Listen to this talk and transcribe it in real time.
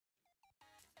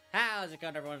How's it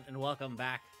going, everyone, and welcome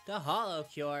back to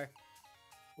HoloCure.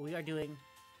 We are doing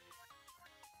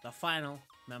the final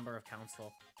member of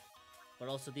council, but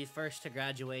also the first to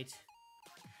graduate,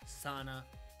 Sana.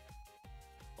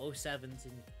 07's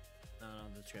in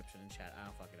the description and chat. I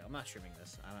don't fucking know. I'm not streaming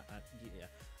this. Yeah.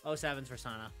 07's for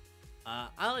Sana.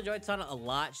 I enjoyed Sana a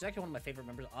lot. She's actually one of my favorite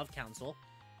members of council.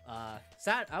 I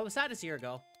was sad to see her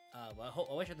go. But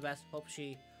I wish her the best.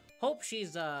 Hope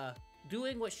she's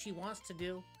doing what she wants to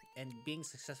do and being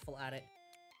successful at it.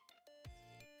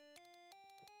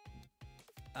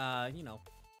 You know,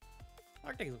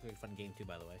 Arctic looks like a fun game too,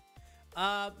 by the way.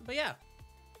 But yeah,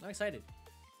 I'm excited.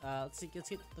 Let's see.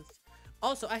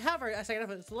 Also, I have our second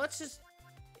episode, so let's just,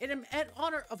 in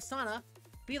honor of Sana,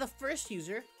 be the first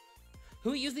user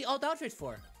who used the alt outfit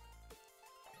for.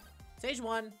 Stage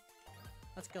 1.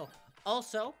 Let's go.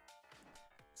 Also,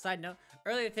 side note,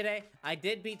 earlier today, I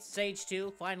did beat Stage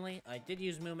 2, finally. I did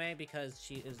use Mume because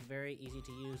she is very easy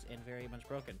to use and very much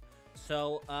broken.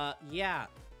 So, yeah.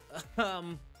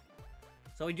 So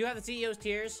we do have the CEO's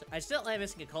Tears. I still am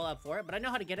missing a collab for it, but I know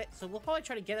how to get it, so we'll probably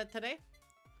try to get it today.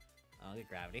 I'll get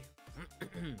Gravity.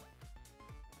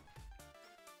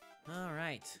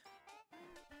 Alright.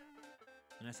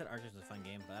 And I said Arctic was a fun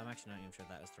game, but I'm actually not even sure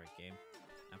that was the right game.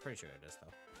 I'm pretty sure it is,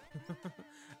 though.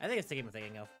 I think it's the game I'm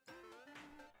thinking of.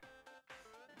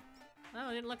 Oh,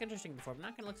 it didn't look interesting before, but now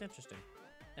it kind of looks interesting.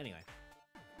 Anyway.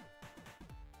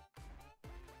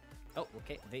 Oh,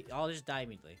 okay. They all just die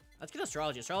immediately. Let's get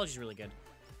Astrology. Astrology's really good.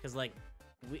 Because, like,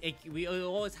 we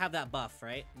always have that buff,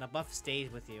 right? And that buff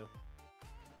stays with you.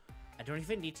 I don't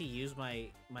even need to use my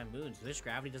moons. This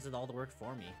Gravity does all the work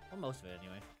for me. Well, most of it,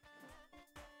 anyway.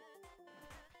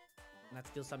 And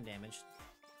that deals some damage.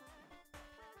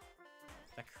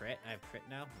 That crit? I have crit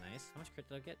now. Nice. How much crit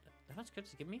did I get? How much crit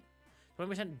does it give me?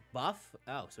 20% buff?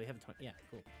 Oh, so we have 20. Yeah,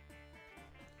 cool.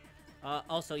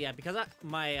 Also, yeah, because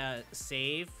my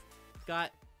save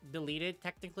got deleted,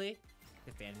 technically.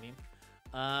 The fan meme.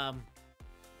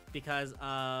 Because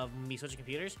of me switching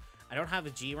computers, I don't have a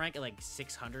G rank at like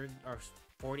 600 or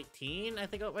 14, I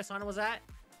think what my Sana was at.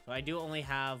 So I do only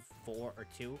have 4 or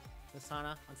 2 with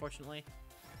Sana, unfortunately.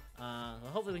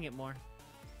 Hopefully we can get more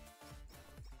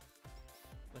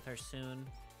with her soon.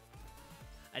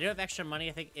 I do have extra money,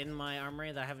 I think, in my armory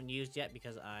that I haven't used yet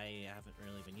because I haven't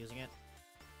really been using it.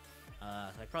 So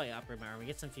I probably upgrade my armory,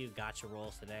 get some few gacha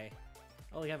rolls today.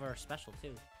 Oh, we have our special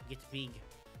too. We get to BEEG.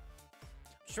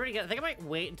 I think I might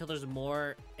wait until there's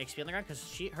more XP on the ground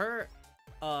because her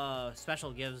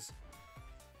special gives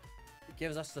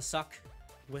us the suck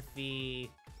with the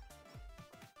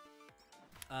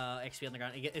XP on the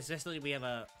ground. It's just that we have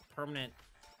a permanent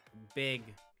big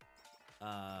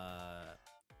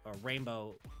or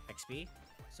rainbow XP,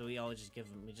 so we always just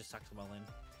we just suck them all in.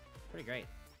 Pretty great.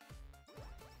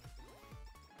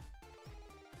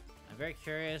 I'm very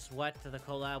curious what the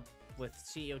collab with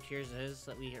CEO Tears is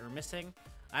that we are missing.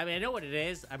 I mean, I know what it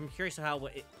is. I'm curious of how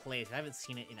it plays. I haven't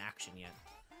seen it in action yet.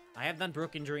 I have done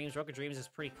Broken Dreams. Broken Dreams is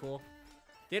pretty cool.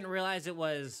 Didn't realize it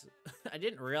was... I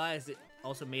didn't realize it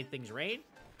also made things rain.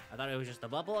 I thought it was just a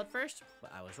bubble at first,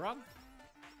 but I was wrong.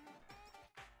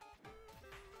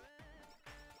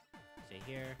 Stay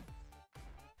here.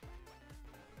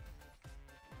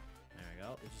 There we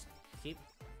go. We just keep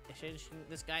finishing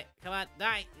this guy. Come on,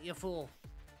 die, you fool.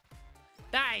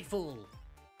 Die, fool.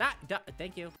 Die.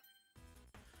 Thank you.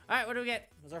 Alright, what do we get?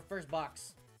 It was our first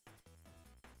box.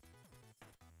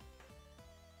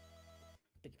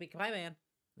 Big pie man.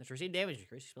 Let's receive damage.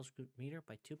 Increase spell meter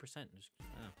by 2%.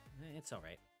 It's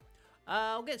alright.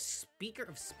 We'll get Speaker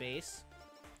of Space.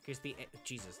 Increase the...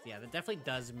 Jesus, yeah, that definitely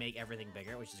does make everything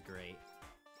bigger, which is great.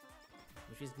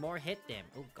 Which is more hit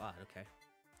damage. Oh, God, okay.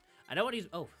 I don't want to use...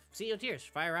 Oh, CEO Tears.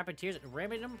 Fire Rapid Tears at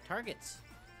random targets.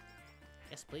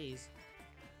 Yes, please.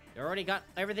 We already got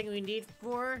everything we need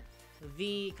for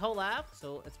the collab,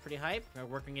 so it's pretty hype. We're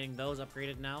working getting those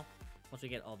upgraded now. Once we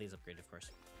get all these upgraded, of course.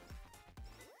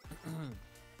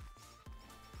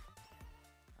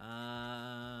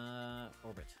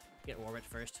 Orbit. Get Orbit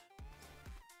first.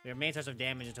 We have main source of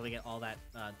damage until we get all that,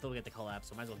 until we get the collab,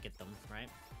 so might as well get them, right?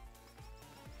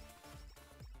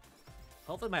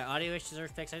 Hopefully my audio issues are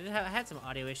fixed. I had some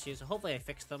audio issues, so hopefully I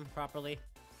fixed them properly.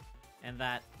 And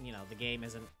that, you know, the game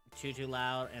isn't too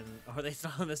loud, or they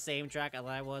still on the same track as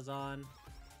I was on.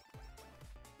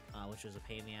 Which was a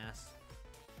pain in the ass.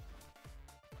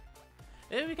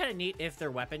 It would be kind of neat if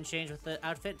their weapon changed with the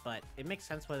outfit, but it makes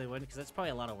sense why they wouldn't, because that's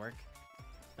probably a lot of work.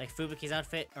 Like Fubuki's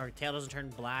outfit, her tail doesn't turn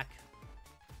black.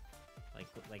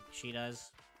 Like she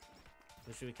does.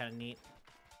 Which would be kind of neat.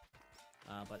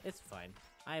 But it's fine.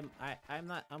 I'm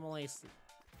only,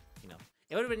 you know,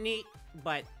 it would have been neat,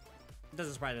 but It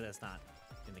doesn't surprise me that it's not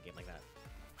in the game like that.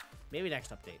 Maybe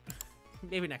next update.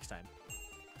 Maybe next time.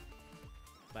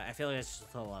 But I feel like it's just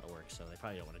still a lot of work, so they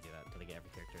probably don't want to do that until they get every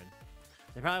character in.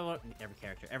 They probably won't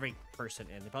every person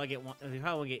in. They probably get one. They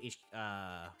probably won't get each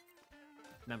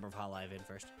member of Hololive in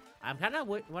first. I'm kind of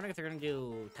wondering if they're gonna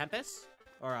do Tempest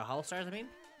or Holostars. I mean,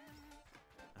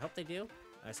 I hope they do.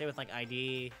 I say with like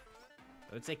ID,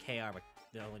 I would say KR, but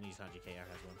the only Nisanji KR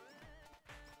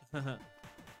has one.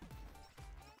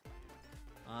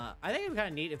 I think it'd be kind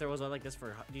of neat if there was one like this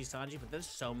for Nisanji, but there's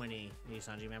so many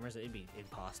Nisanji members that it'd be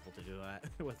impossible to do that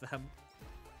with them.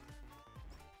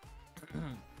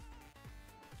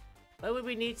 But would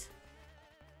be neat.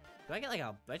 Do I get like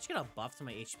I just get a buff to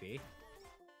my HP?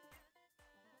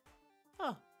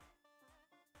 Oh.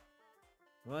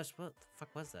 What the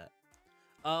fuck was that?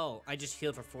 Oh, I just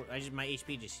healed for 4. My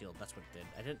HP just healed. That's what it did.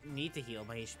 I didn't need to heal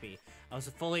my HP. I was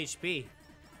at full HP.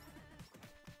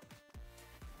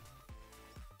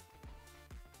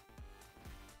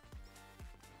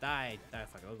 Die.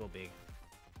 Fuck it. We'll go big.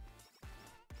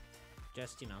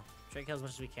 Just, you know, try to kill as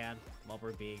much as we can while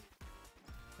we're big.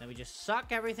 Then we just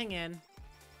suck everything in.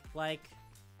 Like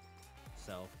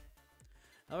so.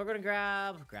 Now we're gonna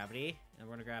grab Gravity. And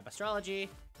we're gonna grab Astrology.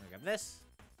 We're gonna grab this.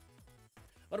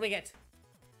 What do we get?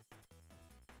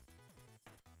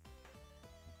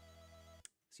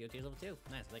 CO tiers level 2.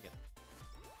 Nice, I like it.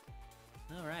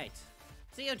 Alright.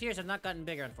 CO tiers have not gotten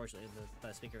bigger, unfortunately,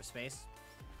 the Speaker of Space.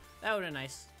 That would've been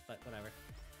nice, but whatever.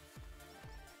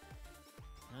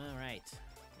 Alright.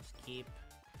 Just keep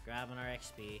grabbing our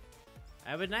XP.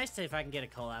 It would be nice if I can get a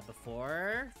collab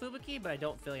before Fubuki, but I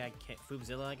don't feel like I can.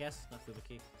 Fubzilla, I guess, not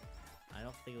Fubuki. I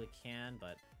don't think we can,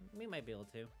 but we might be able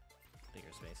to.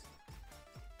 Bigger space.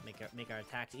 Make our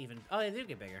attacks even. Oh, they do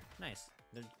get bigger. Nice.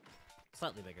 They're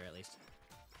slightly bigger, at least.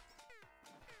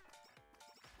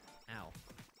 Ow.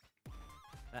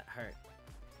 That hurt.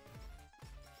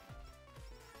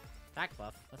 Attack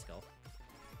buff. Let's go.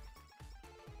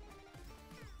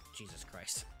 Jesus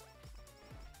Christ.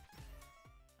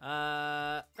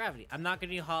 Gravity. I'm not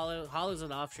gonna do Hollow. Hollow's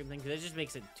an off-stream thing because it just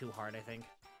makes it too hard, I think.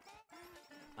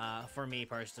 For me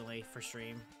personally, for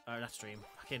stream. Not stream.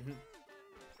 Fucking.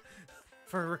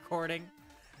 For recording.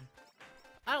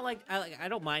 I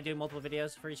don't mind doing multiple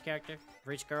videos for each character,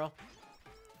 for each girl.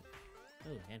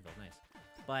 Ooh, anvil, nice.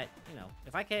 But, you know,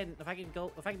 if I can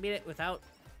beat it without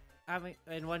having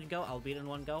in one go, I'll beat it in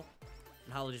one go.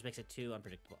 And Hollow just makes it too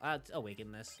unpredictable. Let's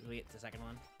awaken this. We get the second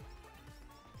one.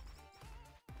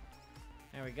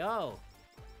 There we go.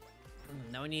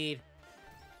 Now we need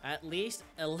at least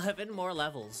 11 more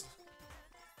levels.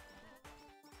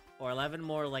 Or 11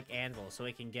 more, like, anvils, so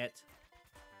we can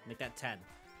make that 10.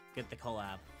 Get the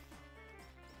collab.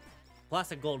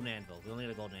 Plus a golden anvil. We only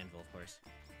need a golden anvil, of course.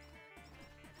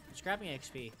 Just grabbing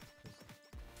XP.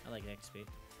 I like XP.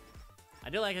 I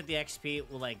do like that the XP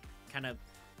will, like, kind of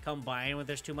combine when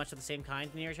there's too much of the same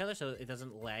kind near each other, so it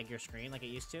doesn't lag your screen like it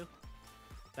used to.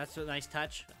 That's a nice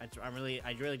touch. I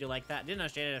really do like that. I didn't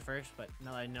understand it at first, but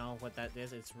now that I know what that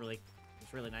is, it's really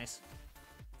nice.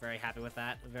 Very happy with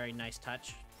that. A very nice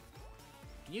touch.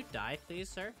 Can you die, please,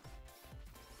 sir?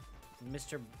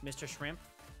 Mr. Shrimp?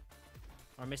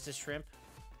 Or Mrs. Shrimp?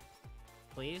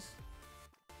 Please?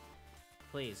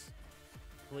 Please.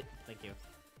 Thank you.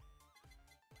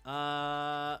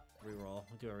 Reroll. We'll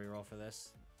do a reroll for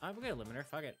this. We'll get a limiter.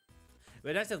 Fuck it.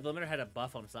 But nice if the limiter had a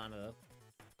buff on Sana, though.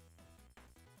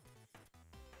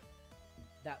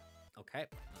 Okay.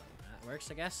 That works,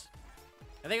 I guess.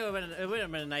 I think it would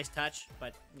have been a nice touch,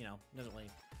 but, you know, it doesn't really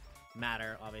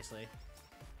matter, obviously.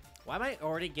 Why am I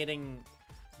already getting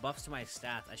buffs to my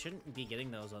stats? I shouldn't be getting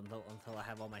those until I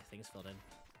have all my things filled in.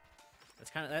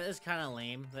 That is kind of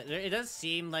lame. It does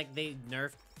seem like they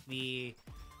nerfed the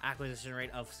acquisition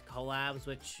rate of collabs,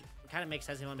 which kind of makes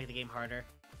sense if you want to make the game harder.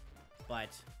 But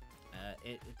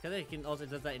because it can also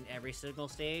does that in every single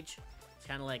stage, it's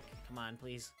kind of like, come on,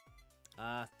 please.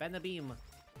 Fan the beam.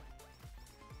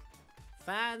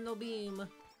 Fan the beam.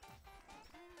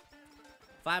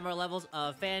 5 more levels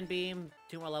of fan beam.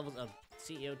 2 more levels of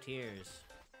CEO tiers.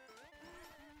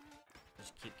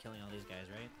 Just keep killing all these guys,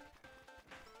 right?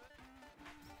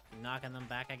 Knocking them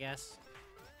back, I guess.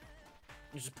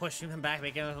 Just pushing them back,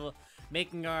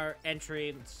 making our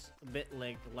entrance a bit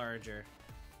like larger.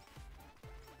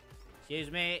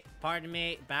 Excuse me, pardon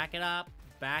me. Back it up.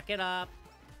 Back it up.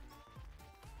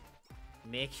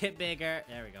 Make it bigger.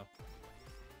 There we go.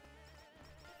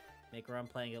 Make where I'm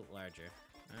playing it larger.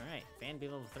 Alright, fan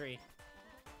beam level 3.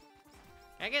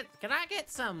 Can I get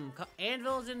some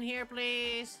anvils in here,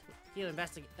 please? You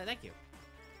investigate. Thank you.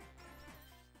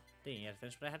 Dang, you had to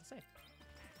finish what I had to say.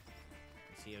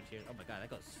 CO tier. Oh my god, that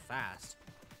goes fast.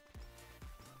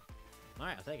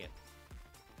 Alright, I'll take it.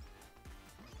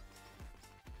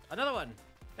 Another one!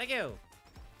 Thank you!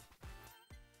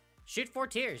 Shoot 4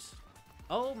 tears!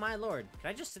 Oh my lord.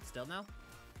 Can I just sit still now?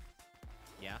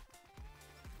 Yeah.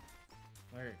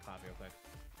 I'm gonna get coffee real quick.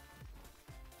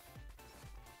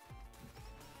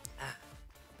 Ah.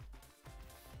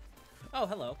 Oh,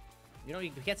 hello. You know,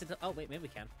 you can't sit still. Oh, wait, maybe we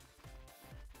can.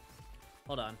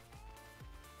 Hold on.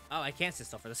 Oh, I can't sit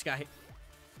still for this guy.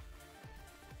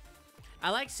 I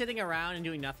like sitting around and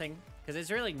doing nothing, because it's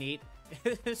really neat.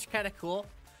 It's kind of cool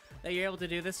that you're able to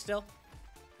do this still.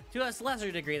 To a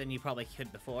lesser degree than you probably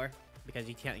could before, because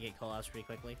you can't get call-outs pretty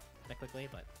quickly,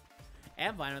 but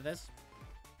I'm fine with this.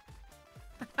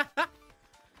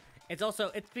 It's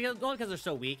only because they're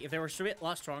so weak. If they were a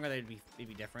lot stronger, they'd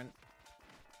be different.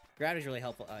 Gravity's really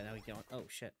helpful. Oh, now we don't. Oh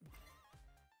shit.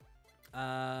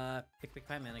 Pick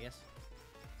Pie Man, I guess.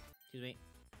 Excuse me.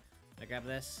 I grab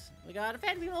this. We got a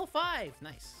fan beam level 5.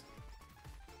 Nice.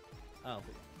 Oh.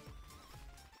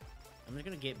 I'm just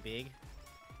gonna get big.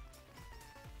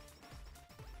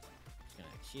 Just gonna,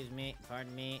 excuse me,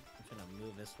 pardon me. I'm just gonna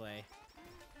move this way.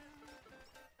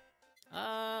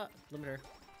 Limiter.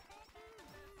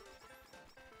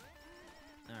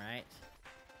 Alright.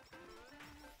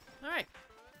 Alright.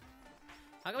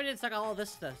 How come we didn't suck all of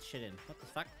this shit in? What the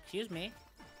fuck? Excuse me.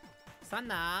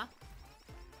 Sana!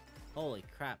 Holy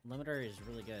crap, limiter is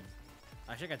really good.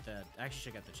 I actually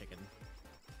should get the chicken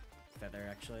feather,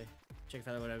 actually. Chicken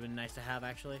feather would have been nice to have,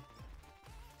 actually.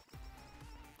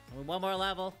 One more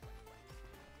level.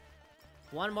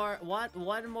 One more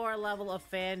level of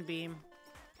fan beam.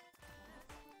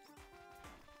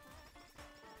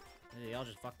 Y'all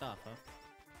just fucked off, huh?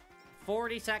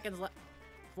 40 seconds left.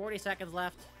 40 seconds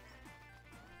left.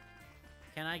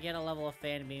 Can I get a level of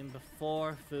fan beam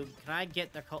before Foob? Can I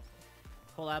get the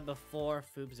collab before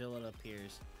Foobzilla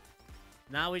appears?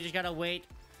 Now we just gotta wait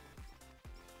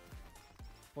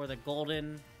for the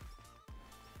golden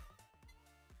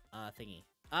thingy.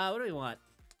 What do we want?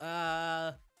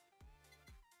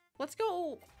 Let's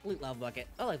go loot lava bucket.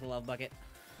 I like the lava bucket.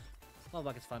 Lava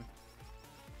bucket's fun.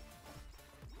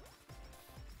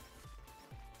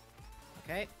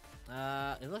 Okay.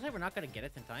 It looks like we're not gonna get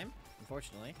it in time,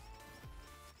 unfortunately.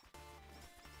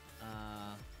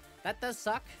 That does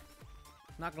suck.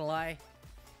 Not gonna lie.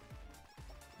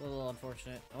 A little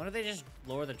unfortunate. I wonder if they just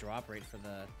lower the drop rate for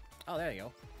the... Oh, there you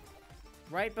go.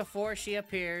 Right before she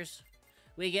appears,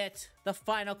 we get the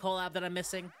final collab that I'm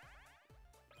missing.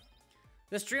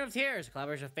 The Stream of Tears.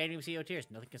 Collaboration of Fan Beam CEO Tears.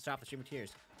 Nothing can stop the Stream of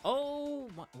Tears. Oh,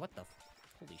 what the...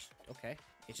 Holy sh... Okay.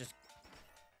 It's just...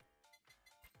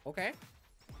 Okay.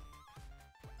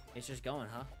 It's just going,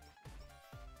 huh?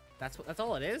 That's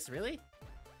all it is? Really?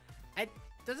 It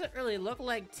doesn't really look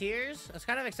like tears. I was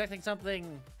kind of expecting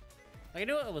something... Like, I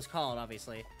knew what it was called,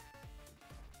 obviously.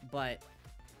 But,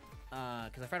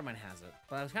 because a friend of mine has it.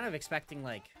 But I was kind of expecting,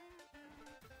 like...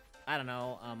 I don't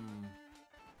know,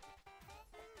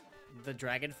 the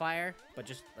dragon fire, but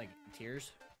just, like,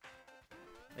 tears.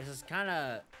 This is kind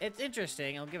of... It's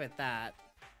interesting, I'll give it that.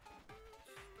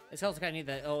 It's also kind of neat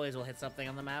that it always will hit something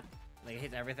on the map. Like, it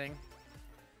hits everything.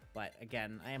 But,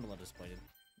 again, I am a little disappointed.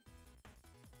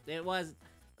 It was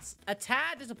a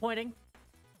tad disappointing.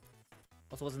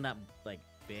 Also, wasn't that, like,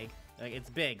 big. Like, it's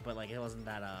big, but, like, it wasn't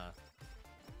that,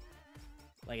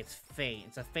 like, it's faint.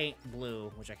 It's a faint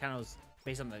blue, which I kind of was...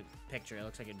 Based on the picture, it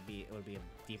looks like it would be a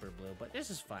deeper blue, but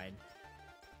this is fine.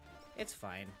 It's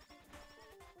fine.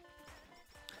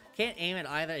 Can't aim it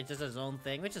either. It does its own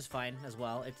thing, which is fine as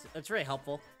well. It's really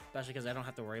helpful, especially because I don't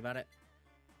have to worry about it.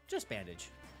 Just bandage.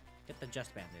 Get the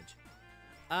just bandage.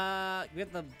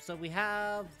 We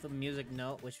have the music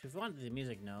note, which if we wanted the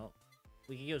music note,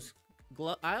 we can use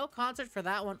Isle Concert for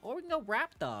that one, or we can go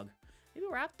Rap Dog. Maybe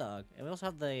Rap Dog. And we also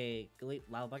have the Elite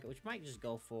Lava Bucket, which might just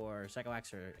go for Psycho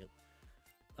Axe or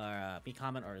Be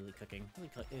Comment or Elite Cooking.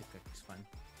 Elite Cooking's fun.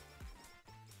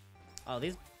 Oh,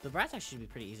 the brats actually should be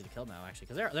pretty easy to kill now, actually,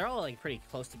 because they're all like pretty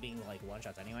close to being like one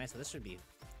shots anyway. So this should be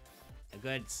a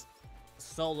good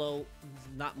solo,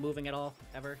 not moving at all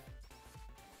ever.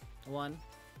 One.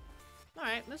 All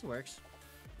right, this works.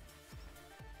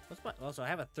 Also, I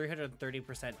have a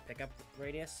 330% pickup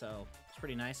radius, so it's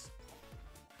pretty nice.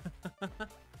 A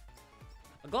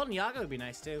golden yaga would be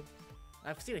nice too.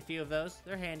 I've seen a few of those.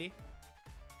 They're handy.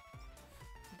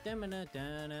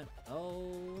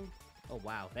 Oh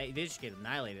wow, they just get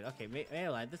annihilated. Okay,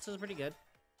 this is pretty good.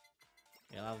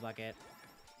 Yeah, lava bucket.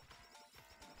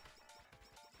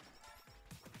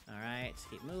 All right,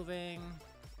 keep moving.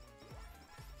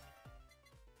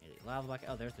 Lava bucket.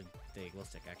 Oh, there's the glow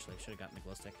stick. Actually, should have gotten the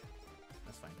glow stick.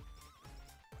 That's fine.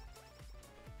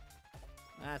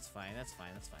 That's fine. That's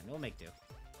fine. That's fine. We'll make do.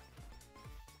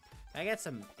 I get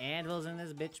some anvils in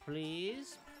this bitch,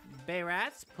 please. Bay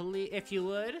rats, please, if you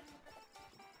would.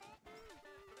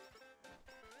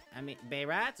 I mean, bay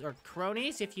rats or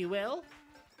cronies, if you will.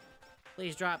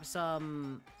 Please drop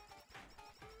some,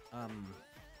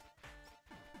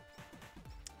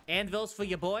 anvils for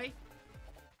your boy.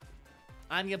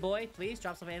 I'm your boy. Please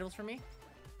drop some anvils for me.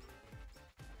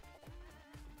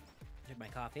 Drink my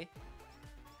coffee.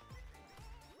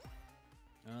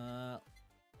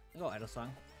 Go idle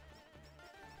song.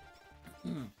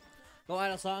 Go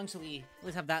idle song so we at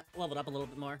least have that leveled up a little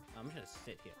bit more. I'm just gonna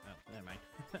sit here. Oh, never mind.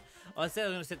 I said I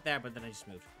was gonna sit there, but then I just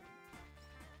moved.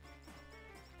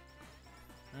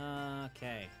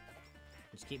 Okay.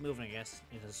 Just keep moving, I guess.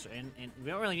 And we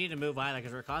don't really need to move either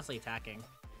because we're constantly attacking.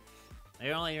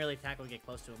 We only really attack when we get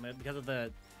close to them. Because of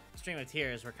the stream of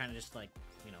tears, we're kind of just like,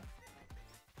 you know,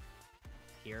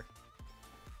 here.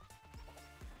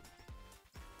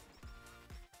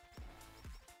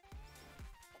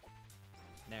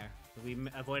 There. We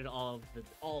avoided all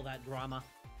that drama.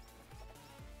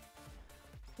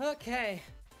 Okay.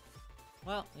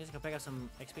 Well, I just go pick up some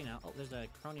XP now. Oh, there's a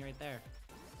crony right there.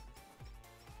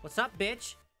 What's up,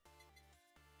 bitch?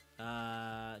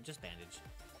 Just bandage.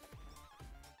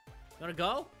 You wanna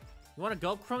go? You wanna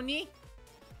go, crony?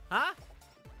 Huh?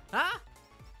 Huh?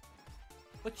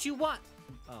 What you want?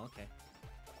 Oh, okay.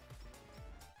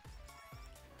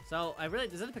 So,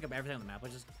 it doesn't pick up everything on the map,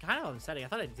 which is kind of upsetting. I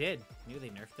thought it did. Maybe they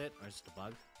nerfed it, or it's just a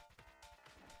bug.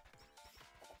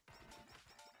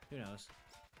 Who knows?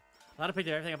 A lot of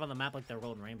people do everything up on the map like the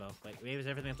Golden Rainbow. Like, maybe it's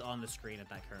everything that's on the screen at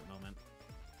that current moment.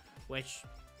 Which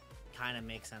kind of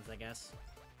makes sense, I guess.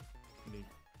 Maybe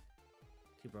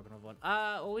too broken of one.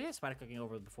 Well, we had spider cooking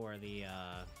over before the,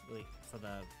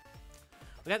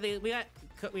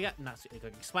 we got not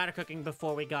cooking, spider cooking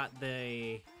before we got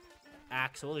the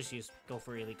axe, so we'll just go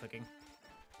for elite cooking.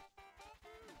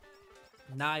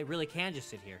 Now I really can just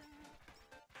sit here.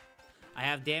 I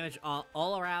have damage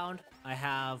all around. I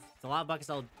have the lava buckets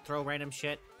that'll throw random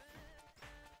shit.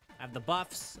 I have the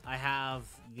buffs. I have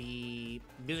the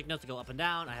music notes to go up and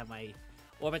down. I have my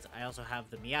orbits. I also have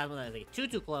the miasma that is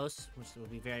too close, which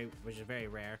is very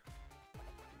rare.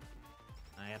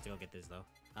 I have to go get this though.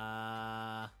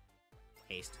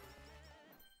 Haste.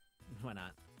 Why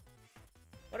not?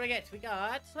 What do we get? We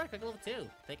got Spider Cook level 2.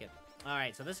 Take it.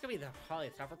 Alright, so this is gonna be probably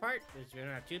the tougher part. We're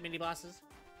gonna have 2 mini bosses.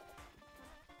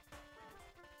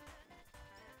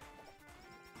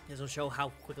 This will show how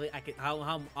quickly I can,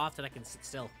 how often I can sit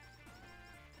still.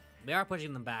 We are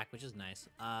pushing them back, which is nice.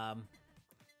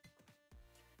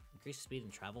 Increase speed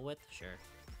and travel width? Sure.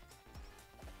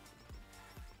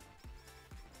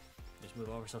 Just move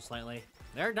over so slightly.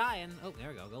 They're dying. Oh, there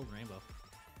we go. Golden Rainbow.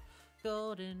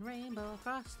 Golden Rainbow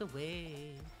across the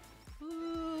way.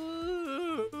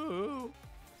 Ooh.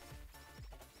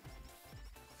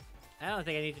 I don't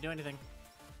think I need to do anything.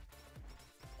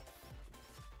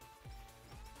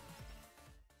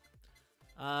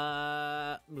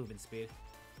 Movement speed.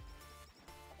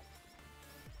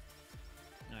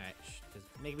 Alright, just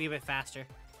make me a bit faster.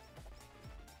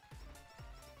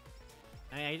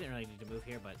 I didn't really need to move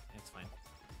here, but it's fine.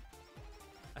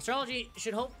 Astrology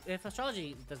should hope, if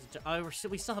astrology does it,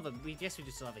 we still have we do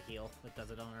still have a heal that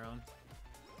does it on our own.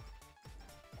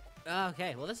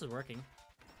 Okay, well this is working.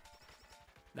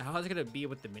 Now how's it gonna be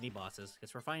with the mini bosses?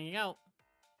 Because we're finding out.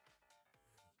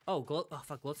 Oh,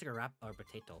 fuck, glow sticker wrap or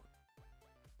potato.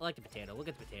 I like the potato. We'll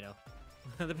get the potato.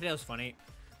 The potato's funny.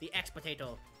 The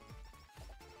X-potato.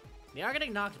 They are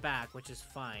getting knocked back, which is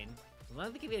fine. As long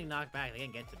as they keep getting knocked back, they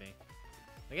can't get to me.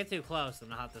 If they get too close,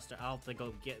 then I'll have to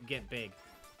go get big.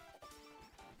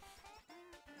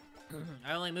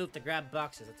 I only move to grab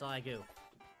boxes. That's all I do.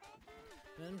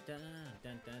 It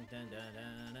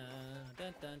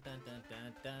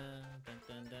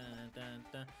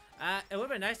would have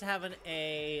been nice to have an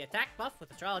attack buff with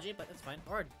astrology, but it's fine.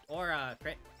 Or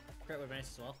crit. Crit would be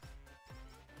nice as well.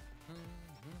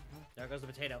 There goes the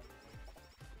potato.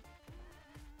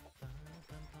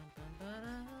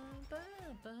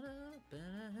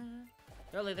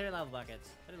 They're level buckets.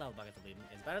 3 level buckets will be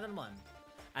is better than 1.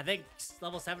 I think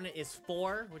level 7 is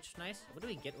 4, which is nice. What do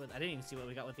we get with? I didn't even see what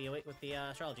we got with the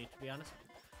astrology, to be honest.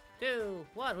 2,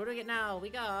 1. What do we get now? We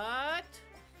got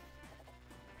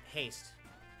haste.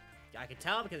 I can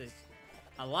tell because it's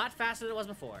a lot faster than it was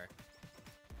before.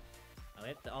 Oh,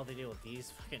 that's all they do with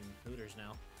these fucking hooters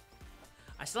now.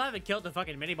 I still haven't killed the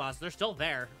fucking mini boss. They're still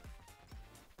there,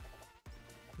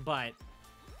 but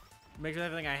make sure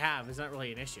everything I have is not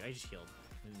really an issue. I just healed.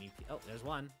 Oh, there's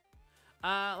one.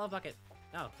 Love bucket.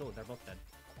 Oh, cool. They're both dead.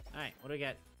 Alright, what do we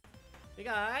get? We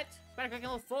got Spider Cook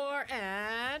level 4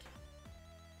 and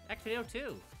X video 2.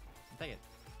 I'll take it.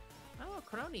 Oh,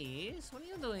 cronies. What are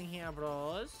you doing here,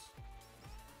 bros?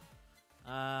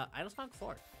 Idle Song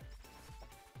 4.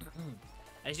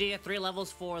 I just need to get 3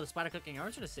 levels for the spider cooking. I'm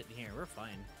just gonna sit in here. We're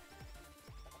fine.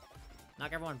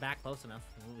 Knock everyone back close enough,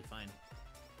 and we'll be fine.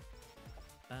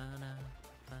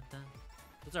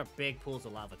 Those are big pools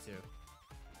of lava, too.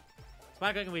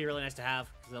 Spider cooking will be really nice to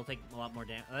have, because they'll take a lot more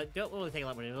damage. Don't really take a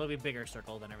lot more damage. It'll be a bigger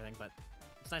circle than everything, but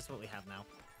it's nice what we have now.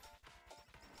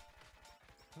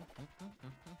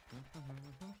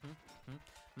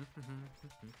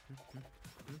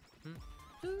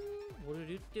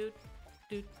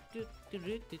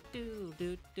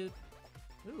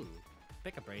 Ooh,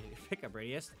 pickup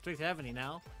radius, 370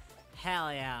 now.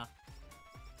 Hell yeah.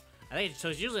 I think so.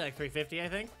 It's usually like 350. I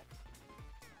think.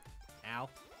 Ow.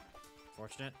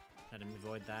 Fortunate. Had to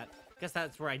avoid that. Guess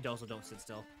that's where I also don't sit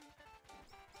still.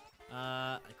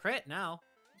 A crit now.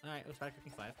 All right, let's back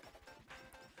cooking 5.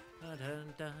 I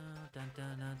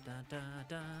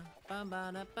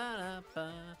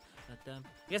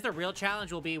guess the real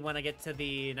challenge will be when I get to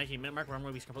the 19-minute mark where I'm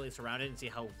going to be completely surrounded and see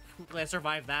how I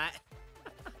survive that.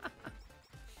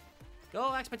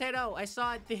 Go, X Potato! I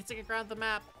saw it dancing around the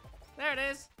map. There it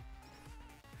is.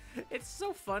 It's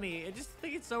so funny. I just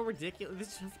think it's so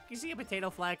ridiculous. You see a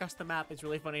potato fly across the map. It's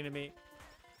really funny to me.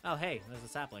 Oh, hey, there's a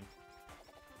sapling.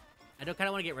 I do kind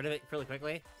of want to get rid of it really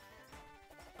quickly.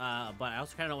 But I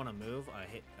also kind of don't want to move. I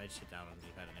just hit down on the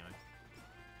D-pad anyway.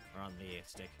 Or on the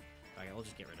stick. Okay, we'll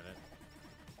just get rid of it.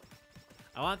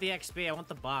 I want the XP. I want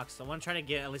the box. I want to try to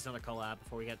get at least another collab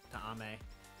before we get to Ame.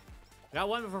 We got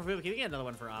one before we can get another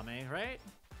one for Ame, right?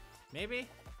 Maybe?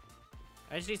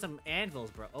 I just need some anvils,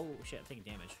 bro. Oh, shit. I'm taking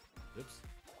damage. Oops.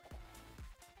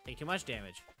 Take too much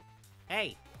damage.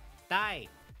 Hey! Die!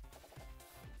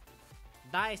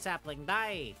 Die, sapling!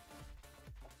 Die!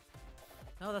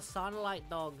 No, the Sonalite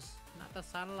dogs. Not the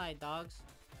Sonalite dogs.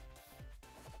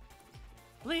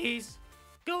 Please!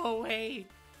 Go away!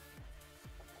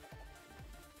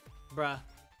 Bruh.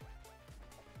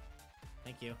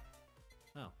 Thank you.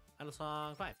 Oh, Idle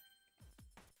Song 5.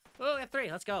 Oh, we have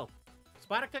 3. Let's go.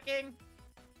 Spider cooking.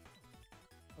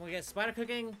 We get spider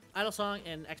cooking, Idle Song,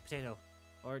 and X Potato.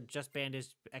 Or just Bandage,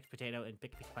 X Potato, and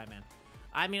Pick Pie Man.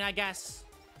 I mean, I guess.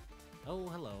 Oh,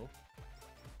 hello.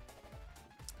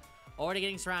 Already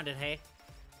getting surrounded, hey?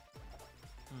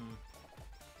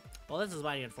 Well, this is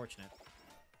mighty unfortunate.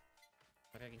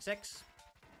 Spider cooking 6.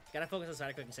 Gotta focus on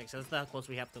spider cooking 6. That's how close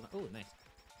we have to. Oh, nice.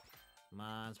 Come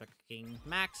on, spider cooking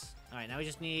max. Alright, now we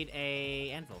just need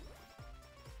a anvil.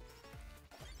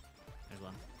 There's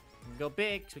one. We can go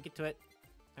big so we get to it.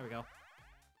 There we go.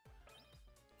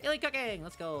 Illy cooking!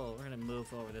 Let's go. We're gonna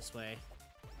move over this way.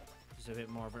 Just a bit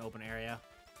more of an open area.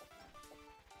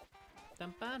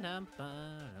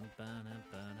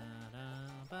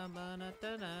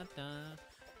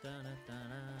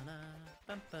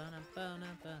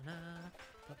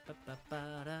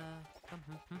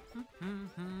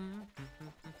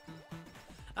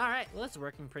 Alright, well, it's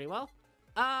working pretty well.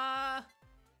 I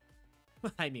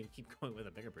mean, keep going with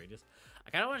a bigger radius. I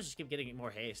kind of want to just keep getting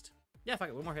more haste. Yeah, fuck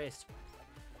it, with more haste.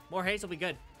 More haste will be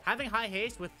good. Having high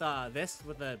haste with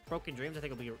with the Broken Dreams, I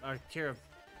think will be our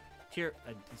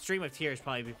stream of tears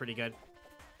probably be pretty good.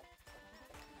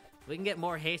 We can get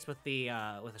more haste with the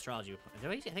with astrology.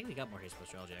 I think we got more haste with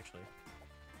astrology actually.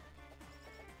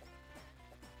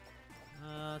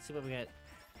 Let's see what we get.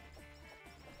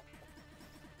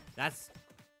 That's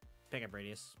pickup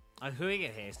radius. Who we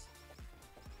get haste?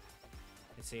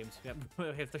 It seems we have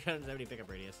 370 pickup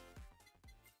radius.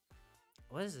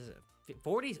 What is this?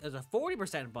 40 is a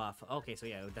 40% buff. Okay, so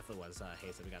yeah, it definitely was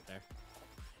haste that we got there.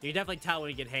 You can definitely tell when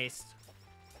you get haste.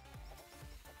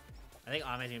 I think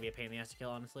Ame's gonna be a pain in the ass to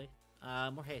kill, honestly.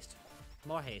 More haste.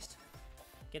 More haste.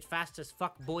 Get fast as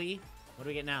fuck, boy. What do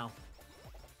we get now?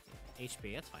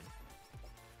 HP, that's fine.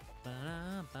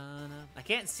 I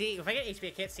can't see. If I get HP,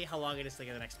 I can't see how long it is to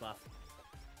get the next buff.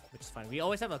 Which is fine. We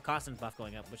always have a constant buff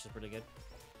going up, which is pretty good.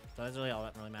 So that's really all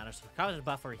that really matters. Constant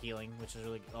buff for healing, which is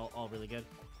really all really good.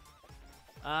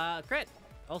 Crit.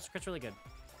 Also, crit's really good.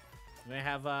 We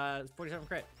have 47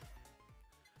 crit.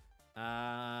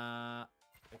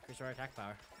 Increase our attack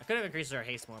power. I could have increased our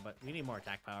haste more, but we need more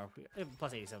attack power.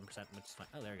 Plus 87%, which is fine.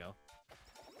 Oh, there we go.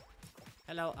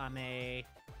 Hello, Ame.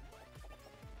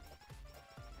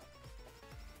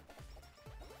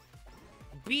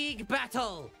 Big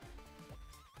battle!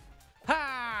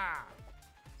 Ha!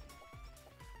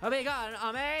 Oh my god,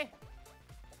 Ame!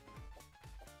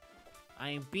 I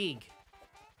am big.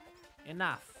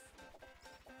 Enough.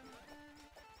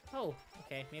 Oh,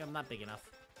 okay. Maybe I'm not big enough.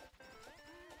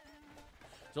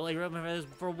 There's only room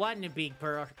for one big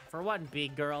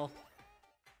girl.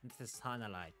 This is Sana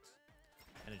light.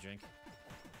 And a drink.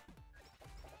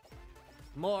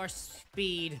 More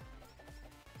speed.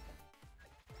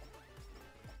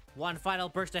 One final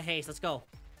burst of haste. Let's go.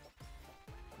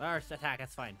 Burst attack.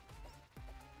 That's fine.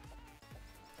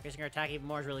 Increasing our attack even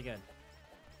more is really good.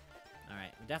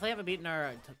 Alright. We definitely haven't beaten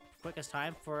our quickest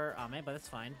time for Ame, but it's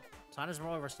fine. Sana's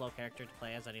more of a slow character to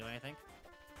play as anyway, I think.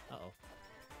 Uh-oh.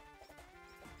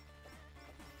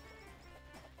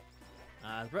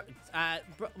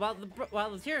 While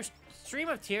the stream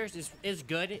of tears is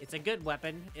good, it's a good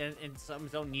weapon in some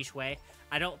its own niche way.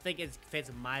 I don't think it fits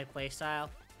my playstyle.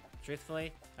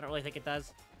 Truthfully, I don't really think it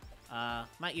does.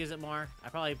 Might use it more.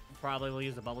 I probably will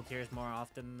use the bubble tears more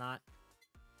often than not.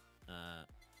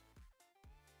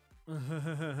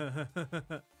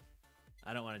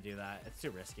 I don't want to do that. It's too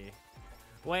risky.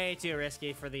 Way too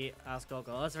risky for the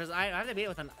Osculco. I have to beat it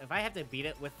with if I have to beat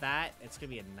it with that, it's gonna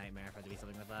be a nightmare if I have to beat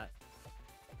something with that.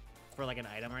 For like an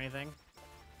item or anything.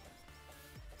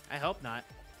 I hope not.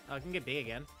 Oh, I can get big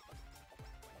again.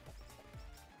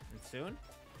 And soon?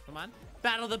 Come on.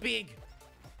 Battle the BEEG!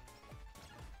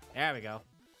 There we go.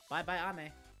 Bye-bye,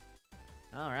 Ame.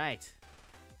 Alright.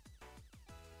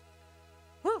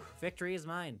 Whew! Victory is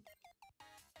mine.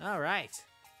 Alright.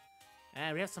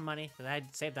 And we have some money that I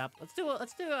had saved up. Let's do a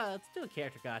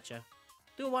character gacha.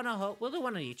 We'll do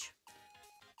one on each.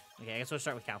 Okay, I guess we'll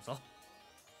start with Council.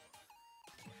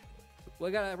 We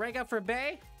got a rank up for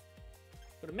Bay.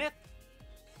 Go to Myth.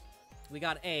 We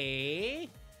got a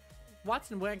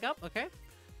Watson rank up. Okay.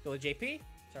 Go with JP.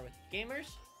 Start with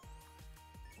Gamers.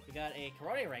 We got a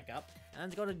Karate rank up. And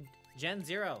let's go to Gen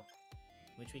 0.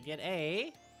 Which we get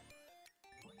a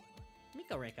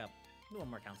Miko rank up. Do one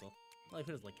more Council. Well,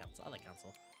 who does like Council? I like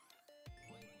Council.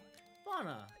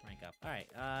 Fauna rank up. Alright.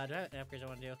 Do I have any upgrades I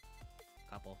want to do?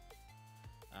 Couple.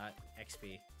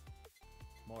 XP.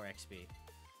 More XP.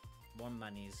 More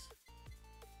monies.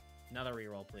 Another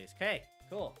reroll, please. Okay,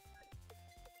 cool.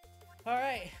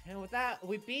 Alright, and with that,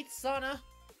 we beat Sana.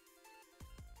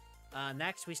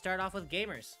 Next, we start off with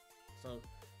Gamers. So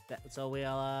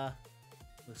we'll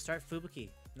start Fubuki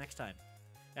next time.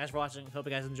 Thanks for watching. Hope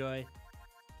you guys enjoy.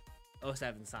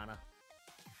 07 Sana.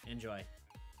 Enjoy.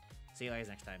 See you guys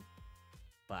next time.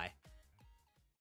 Bye.